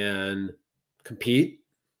can compete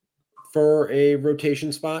for a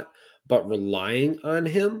rotation spot. But relying on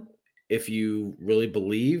him, if you really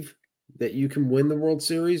believe that you can win the World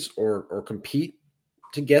Series or compete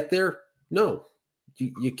to get there, no,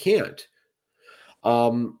 you can't.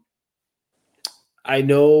 I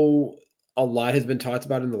know a lot has been talked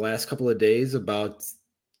about in the last couple of days about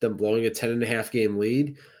them blowing a 10.5 game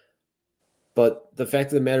lead. But the fact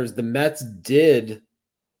of the matter is the Mets did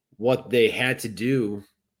what they had to do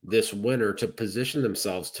this winter to position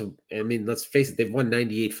themselves to, let's face it, they've won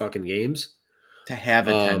 98 fucking games. To have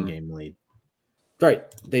a 10-game lead. Right.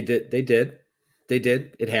 They did.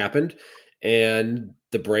 It happened. And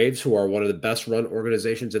the Braves, who are one of the best run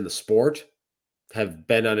organizations in the sport, have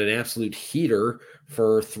been on an absolute heater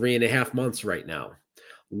for 3.5 months right now.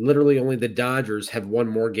 Literally only the Dodgers have won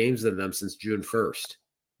more games than them since June 1st.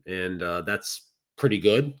 And that's pretty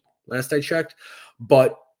good, last I checked.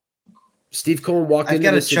 But Steve Cohen walked into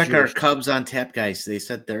this situation. I've got to check our Cubs on Tap guys. They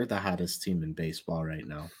said they're the hottest team in baseball right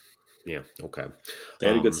now. Yeah, okay. They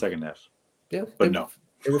had a good second half. Yeah, but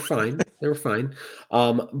they were fine. They were fine.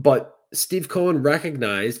 But Steve Cohen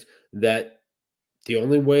recognized that the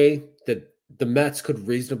only way that the Mets could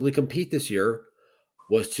reasonably compete this year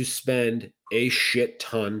was to spend a shit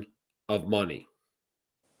ton of money.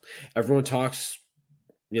 Everyone talks,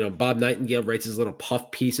 Bob Nightingale writes his little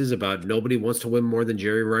puff pieces about nobody wants to win more than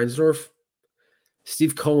Jerry Reinsdorf.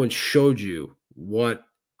 Steve Cohen showed you what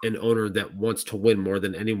an owner that wants to win more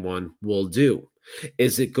than anyone will do.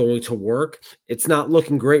 Is it going to work? It's not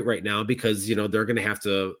looking great right now because, they're going to have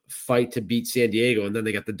to fight to beat San Diego, and then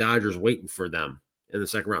they got the Dodgers waiting for them in the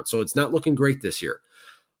second round. So it's not looking great this year.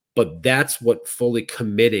 But that's what fully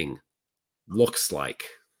committing looks like.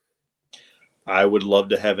 I would love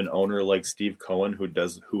to have an owner like Steve Cohen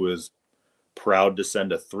who is proud to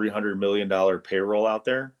send a $300 million payroll out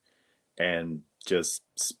there and just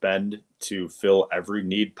spend to fill every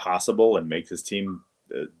need possible and make his team,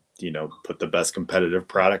 put the best competitive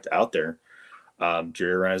product out there.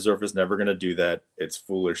 Jerry Reinsdorf is never going to do that. It's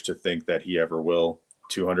foolish to think that he ever will.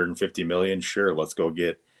 $250 million, sure, let's go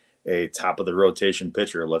get a top of the rotation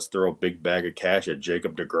pitcher. Let's throw a big bag of cash at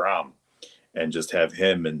Jacob deGrom and just have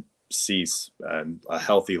him and Cease and a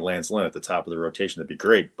healthy Lance Lynn at the top of the rotation. That'd be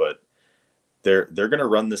great, but they're going to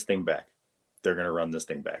run this thing back.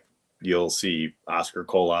 You'll see Oscar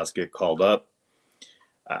Colas get called up.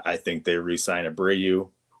 I think they re-sign Abreu.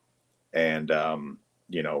 and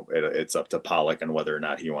it's up to Pollock on whether or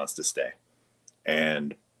not he wants to stay.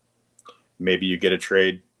 And maybe you get a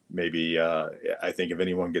trade. Maybe I think if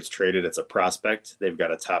anyone gets traded, it's a prospect. They've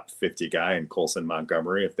got a top 50 guy in Colson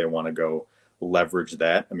Montgomery if they want to go leverage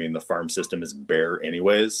that. I mean, the farm system is bare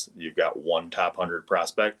anyways. You've got one top 100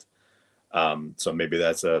 prospect. So maybe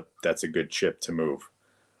that's a good chip to move.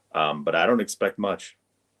 But I don't expect much.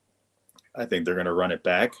 I think they're going to run it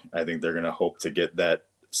back. I think they're going to hope to get that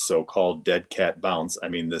so-called dead cat bounce. I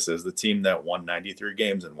mean, this is the team that won 93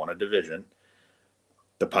 games and won a division.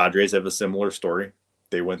 The Padres have a similar story.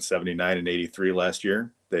 They went 79 and 83 last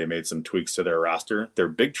year. They made some tweaks to their roster. Their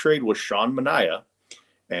big trade was Sean Manaea,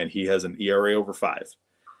 and he has an ERA over 5.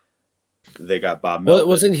 They got Bob Melvin.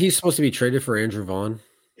 Wasn't he supposed to be traded for Andrew Vaughn?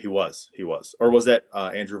 He was. Or was that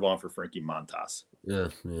Andrew Vaughn for Frankie Montas? Yeah,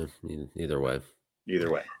 either way.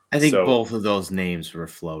 I think both of those names were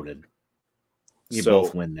floated. You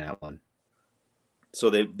both win that one. So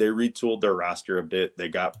they retooled their roster a bit. They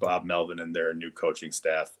got Bob Melvin and their new coaching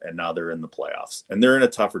staff, and now they're in the playoffs. And they're in a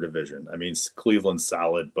tougher division. I mean, Cleveland's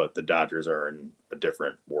solid, but the Dodgers are in a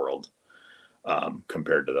different world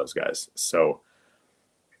compared to those guys. So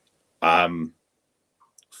I'm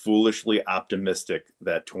foolishly optimistic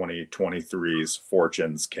that 2023's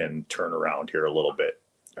fortunes can turn around here a little bit.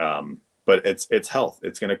 But it's health.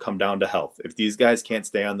 It's going to come down to health. If these guys can't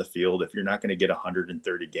stay on the field, if you're not going to get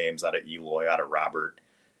 130 games out of Eloy, out of Robert,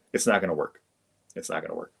 it's not going to work. It's not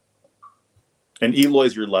going to work. And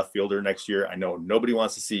Eloy's your left fielder next year. I know nobody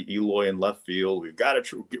wants to see Eloy in left field. We've got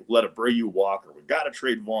to let Abreu walk, or we've got to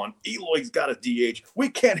trade Vaughn. Eloy's got a DH. We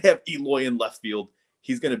can't have Eloy in left field.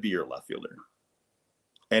 He's going to be your left fielder.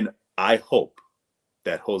 And I hope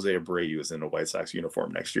that Jose Abreu is in a White Sox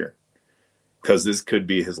uniform next year, because this could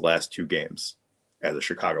be his last 2 games as a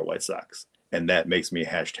Chicago White Sox. And that makes me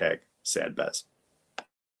 #SadBez.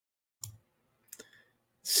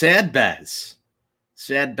 Sad Bez.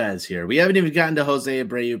 Sad Bez here. We haven't even gotten to Jose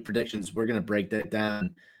Abreu predictions. We're going to break that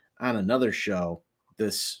down on another show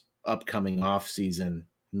this upcoming off season,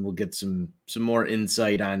 and we'll get some more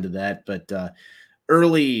insight onto that. But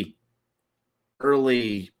early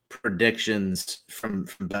predictions from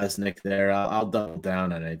Besnick there. I'll double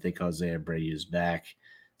down on it. I think Jose Abreu is back.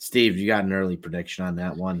 Steve, you got an early prediction on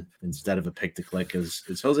that one instead of a pick to click. Is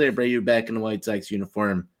Jose Abreu back in the White Sox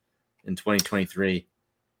uniform in 2023?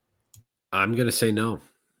 I'm going to say no.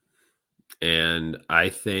 And I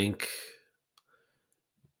think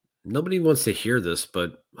nobody wants to hear this,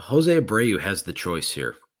 but Jose Abreu has the choice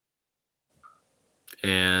here.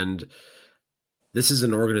 And this is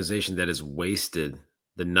an organization that has wasted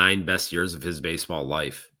the 9 best years of his baseball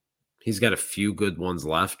life. He's got a few good ones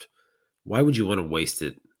left. Why would you want to waste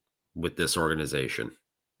it with this organization?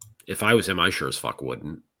 If I was him, I sure as fuck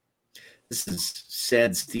wouldn't. This is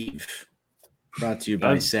Sad Steve, brought to you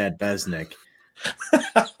by Sad Besnick.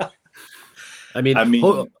 I mean,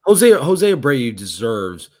 Jose Abreu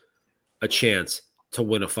deserves a chance to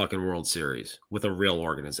win a fucking World Series with a real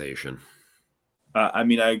organization. I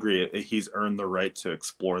agree. He's earned the right to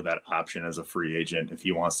explore that option as a free agent. If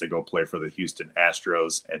he wants to go play for the Houston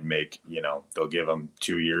Astros and make, they'll give him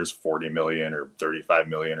 2 years, $40 million or $35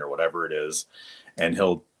 million or whatever it is. And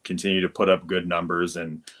he'll continue to put up good numbers.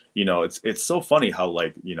 And, it's so funny how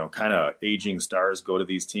kind of aging stars go to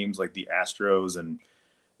these teams like the Astros and,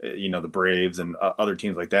 the Braves and other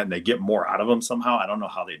teams like that. And they get more out of them somehow. I don't know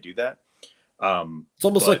how they do that. It's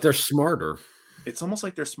almost like they're smarter. It's almost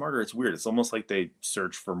like they're smarter. It's weird. It's almost like they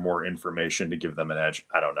search for more information to give them an edge.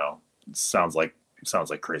 I don't know. It sounds like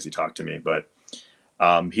crazy talk to me, but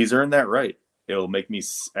he's earned that right. It'll make me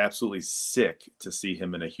absolutely sick to see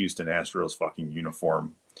him in a Houston Astros fucking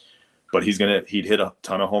uniform. But he'd hit a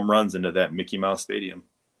ton of home runs into that Mickey Mouse Stadium.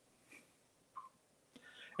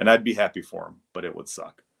 And I'd be happy for him, but it would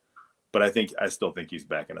suck. But I still think he's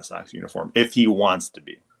back in a Sox uniform if he wants to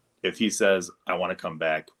be. If he says, I want to come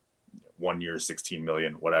back, 1 year, $16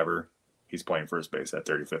 million, whatever, he's playing first base at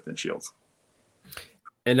 35th and Shields.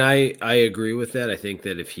 And I agree with that. I think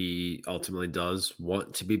that if he ultimately does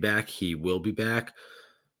want to be back, he will be back.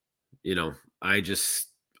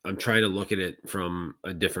 I'm trying to look at it from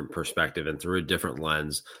a different perspective and through a different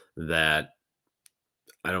lens that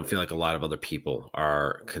I don't feel like a lot of other people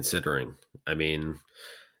are considering. I mean,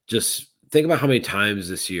 just think about how many times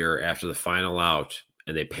this year after the final out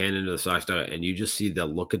and they pan into the Sox dugout and you just see the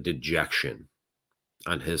look of dejection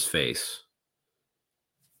on his face.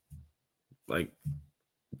 Like,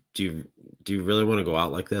 do you really want to go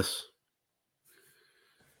out like this?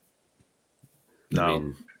 No. I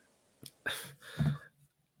mean,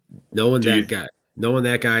 knowing that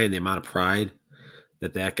guy and the amount of pride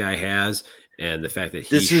that guy has, And the fact that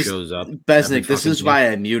he shows up, Besnick, this is why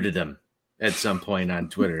I muted him at some point on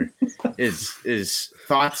Twitter. is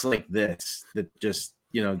thoughts like this that just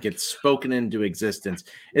get spoken into existence.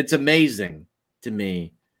 It's amazing to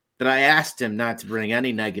me that I asked him not to bring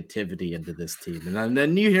any negativity into this team, and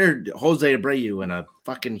then you hear Jose Abreu in a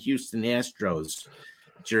fucking Houston Astros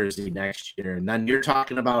jersey next year, and then you're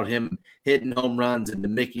talking about him hitting home runs in the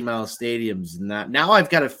Mickey Mouse stadiums and that. Now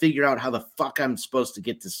I've got to figure out how the fuck I'm supposed to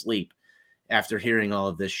get to sleep after hearing all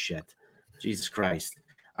of this shit. Jesus Christ.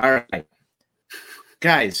 All right.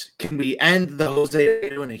 Guys, can we end the Jose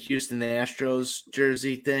Abreu in a Houston Astros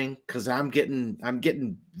jersey thing? Because I'm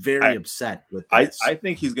getting very upset with this. I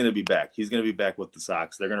think he's going to be back. He's going to be back with the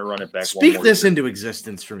Sox. They're going to run it back. Speak this into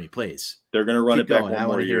existence for me, please. They're going to run it back one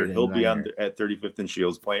more year. He'll be at 35th and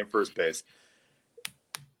Shields playing first base.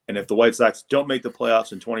 And if the White Sox don't make the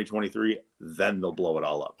playoffs in 2023, then they'll blow it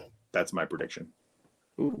all up. That's my prediction.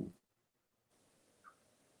 Ooh.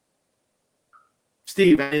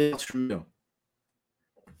 Steve, anything else from you?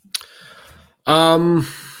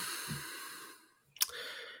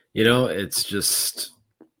 It's just,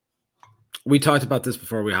 we talked about this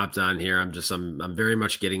before we hopped on here. I'm very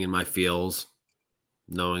much getting in my feels,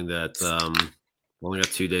 knowing that we only got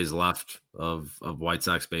 2 days left of White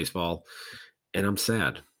Sox baseball, and I'm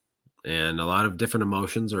sad. And a lot of different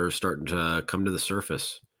emotions are starting to come to the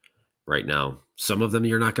surface right now. Some of them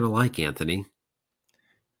you're not going to like, Anthony.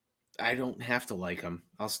 I don't have to like them.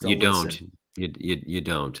 I'll still You listen. don't. You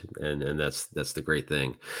don't, and that's the great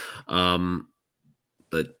thing.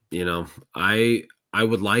 But I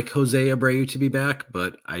would like Jose Abreu to be back,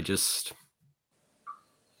 but I don't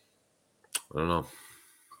know.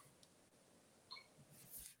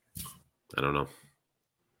 I don't know.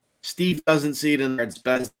 Steve doesn't see it in there. It's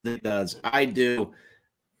best it does. I do.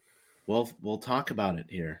 Well, we'll talk about it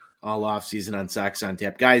here all off season on Sox on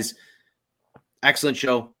Tap, guys. Excellent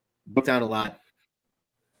show. Booked out a lot.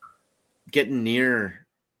 Getting near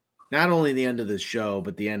not only the end of the show,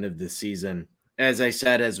 but the end of the season. As I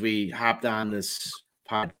said, as we hopped on this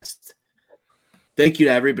podcast, thank you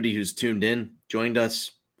to everybody who's tuned in, joined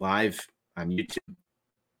us live on YouTube. In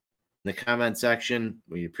the comment section,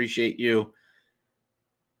 we appreciate you.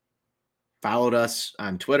 Followed us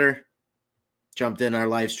on Twitter, jumped in our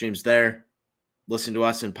live streams there, listened to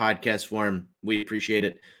us in podcast form. We appreciate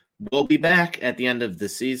it. We'll be back at the end of the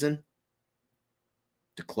season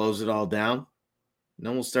to close it all down. And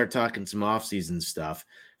then we'll start talking some off-season stuff.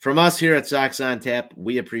 From us here at Sox on Tap,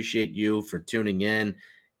 we appreciate you for tuning in.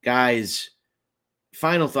 Guys,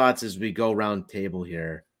 final thoughts as we go round table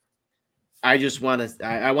here. I just want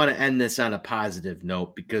to end this on a positive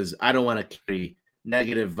note because I don't want to carry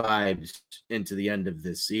negative vibes into the end of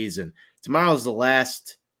this season. Tomorrow's the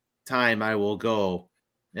last time I will go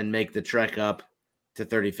and make the trek up to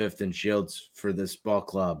 35th and Shields for this ball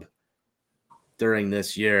club during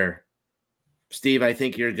this year. Steve, I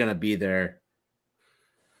think you're going to be there.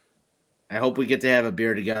 I hope we get to have a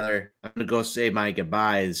beer together. I'm going to go say my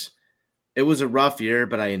goodbyes. It was a rough year,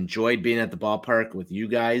 but I enjoyed being at the ballpark with you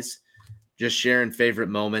guys, just sharing favorite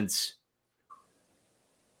moments.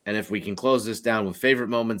 And if we can close this down with favorite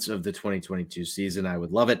moments of the 2022 season, I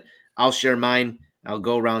would love it. I'll share mine. I'll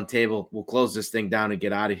go round table. We'll close this thing down and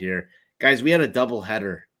get out of here. Guys, we had a double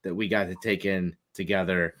header that we got to take in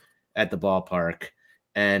together at the ballpark.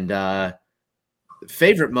 And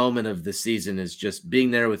favorite moment of the season is just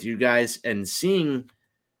being there with you guys and seeing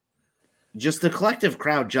just the collective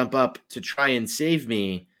crowd jump up to try and save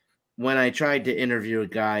me when I tried to interview a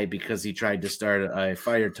guy because he tried to start a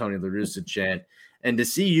Fire Tony La Russa chant. And to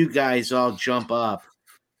see you guys all jump up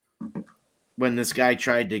when this guy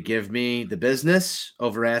tried to give me the business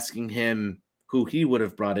over asking him who he would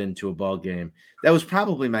have brought into a ball game, that was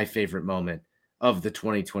probably my favorite moment of the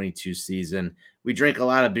 2022 season. We drank a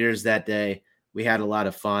lot of beers that day. We had a lot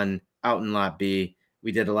of fun out in Lot B.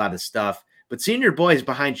 We did a lot of stuff. But seeing your boys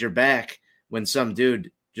behind your back when some dude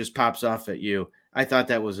just pops off at you, I thought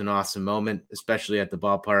that was an awesome moment, especially at the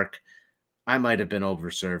ballpark. I might have been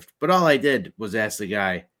overserved, but all I did was ask the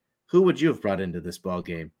guy, who would you have brought into this ball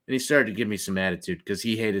game? And he started to give me some attitude because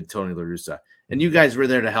he hated Tony La Russa. And you guys were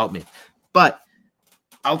there to help me. But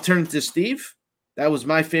I'll turn to Steve. That was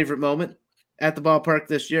my favorite moment at the ballpark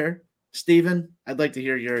this year. Steven, I'd like to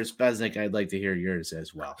hear yours. Besnick, I'd like to hear yours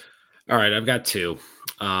as well. All right, I've got two.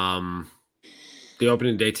 The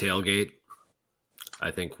opening day tailgate.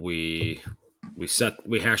 I think we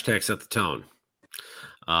hashtag set the tone.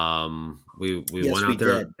 We went out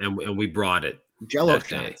there and we brought it. Jello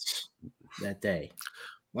shots that day.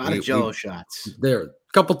 A lot of Jello shots. There,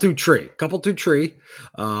 couple two tree.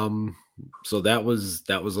 So that was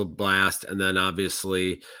a blast. And then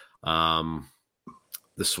obviously The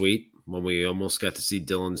suite, when we almost got to see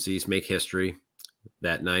Dylan Cease make history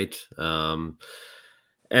that night.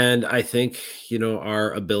 And I think,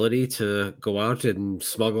 our ability to go out and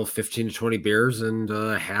smuggle 15 to 20 beers and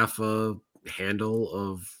half a handle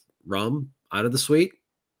of rum out of the suite.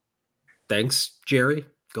 Thanks, Jerry.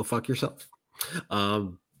 Go fuck yourself.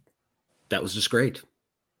 That was just great.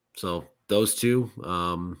 So those two,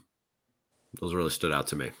 those really stood out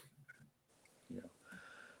to me. Yeah.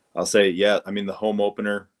 I'll say, the home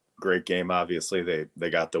opener, great game. Obviously, they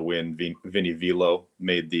got the win. Vinny Velo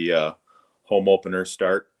made the home opener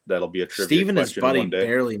start. That'll be a trivia Steve and his question buddy one day.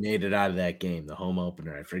 barely made it out of that game, the home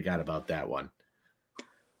opener. I forgot about that one.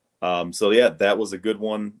 That was a good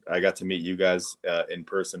one. I got to meet you guys in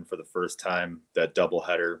person for the first time. That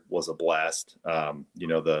doubleheader was a blast.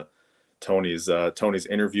 The Tony's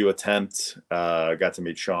interview attempt. I got to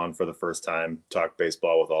meet Sean for the first time, talk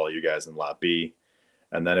baseball with all of you guys in Lot B.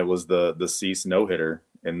 And then it was the Cease no-hitter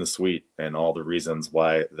in the suite and all the reasons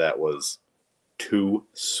why that was too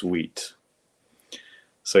sweet.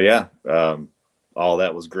 So, all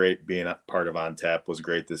that was great. Being a part of On Tap was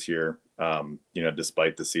great this year.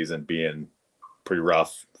 Despite the season being pretty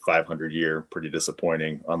rough, 500 year, pretty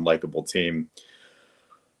disappointing, unlikable team.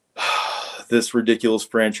 This ridiculous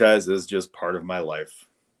franchise is just part of my life,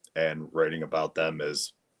 and writing about them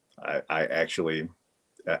is, I actually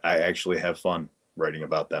have fun writing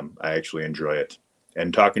about them. I actually enjoy it,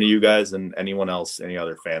 and talking to you guys and anyone else, any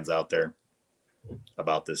other fans out there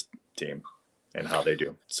about this team and how they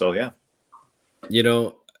do. So, yeah.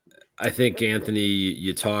 I think, Anthony,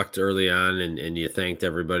 you talked early on and you thanked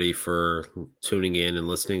everybody for tuning in and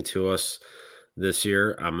listening to us this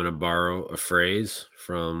year. I'm going to borrow a phrase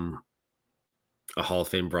from a Hall of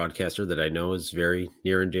Fame broadcaster that I know is very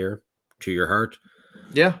near and dear to your heart.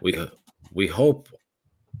 Yeah. We hope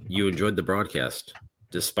you enjoyed the broadcast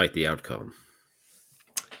despite the outcome.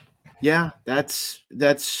 Yeah, that's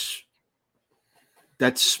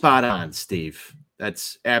spot on, Steve.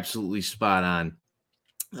 That's absolutely spot on.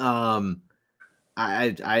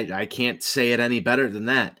 I can't say it any better than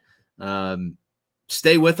that.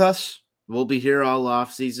 Stay with us. We'll be here all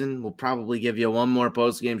off season. We'll probably give you one more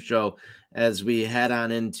post-game show as we head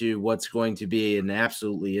on into what's going to be an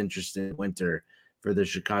absolutely interesting winter for the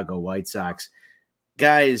Chicago White Sox.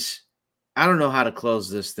 Guys, I don't know how to close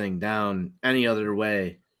this thing down any other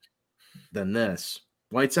way than this.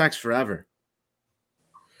 White Sox forever.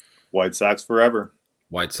 White Sox forever.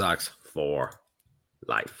 White Sox for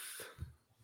life.